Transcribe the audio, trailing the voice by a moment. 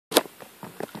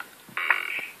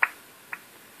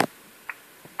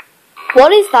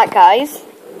What is that, guys?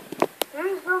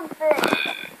 Do something.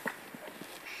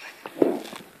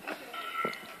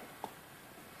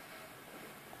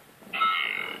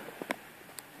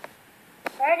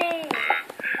 Ready? What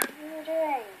are you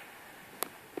doing?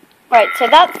 Right, so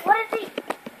that's... What is he?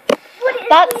 What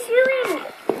is he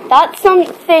doing? That's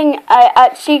something I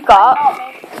actually got.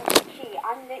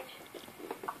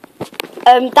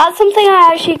 That's something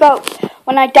I actually got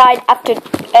when I died after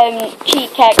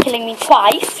Chicka killing me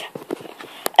twice.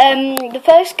 The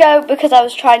first go because I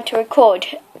was trying to record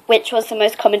which was the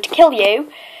most common to kill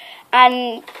you,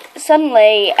 and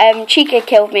suddenly Chicka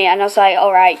killed me, and I was like,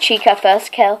 alright, Chicka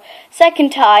first kill.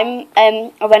 Second time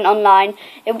I went online,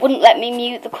 it wouldn't let me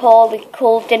mute the call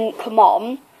didn't come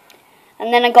on,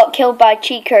 and then I got killed by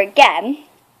Chicka again,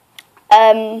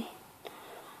 and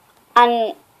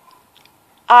I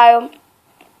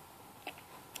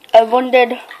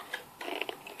wondered,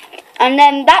 and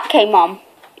then that came on,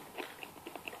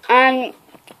 and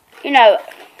you know,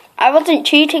 I wasn't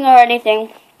cheating or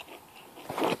anything.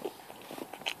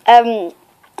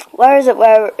 Where is it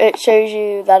where it shows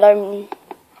you that I'm...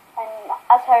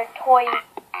 as her toy...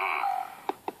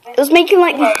 It was making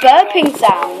like these burping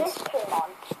sounds.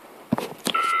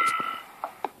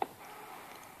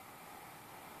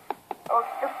 Oh,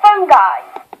 the phone guy.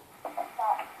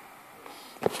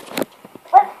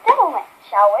 Let's film it,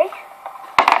 shall we?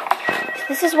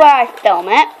 This is where I film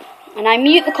it, and I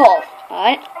mute the call,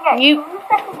 right? Okay, Mute. the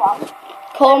second one.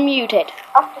 Call muted.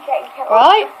 After getting killed,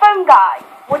 right? the phone guy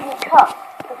wouldn't come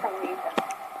for some reason.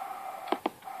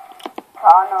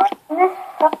 Oh no, this is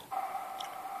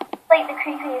like the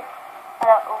creepiest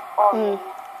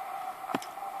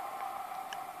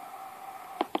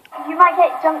You might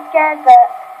get jump scared, but...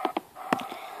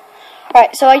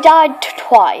 Right, so I died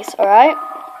twice, alright?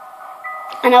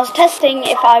 And I was testing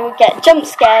if I would get jump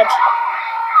scared,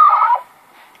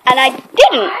 and I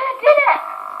didn't.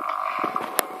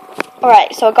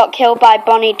 Alright, so I got killed by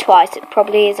Bonnie twice. It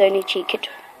probably is only Chicka.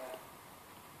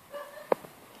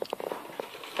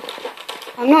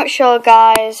 I'm not sure,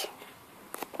 guys.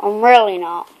 I'm really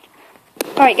not.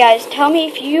 Alright, guys, tell me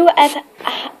if you ever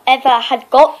had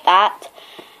got that,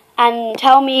 and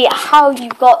tell me how you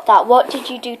got that. What did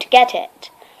you do to get it?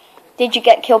 Did you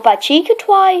get killed by Chicka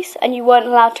twice, and you weren't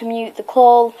allowed to mute the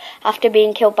call after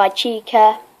being killed by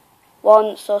Chicka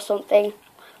once or something?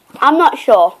 I'm not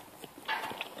sure.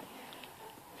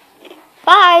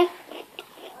 Bye.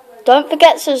 Don't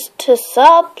forget to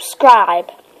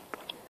subscribe.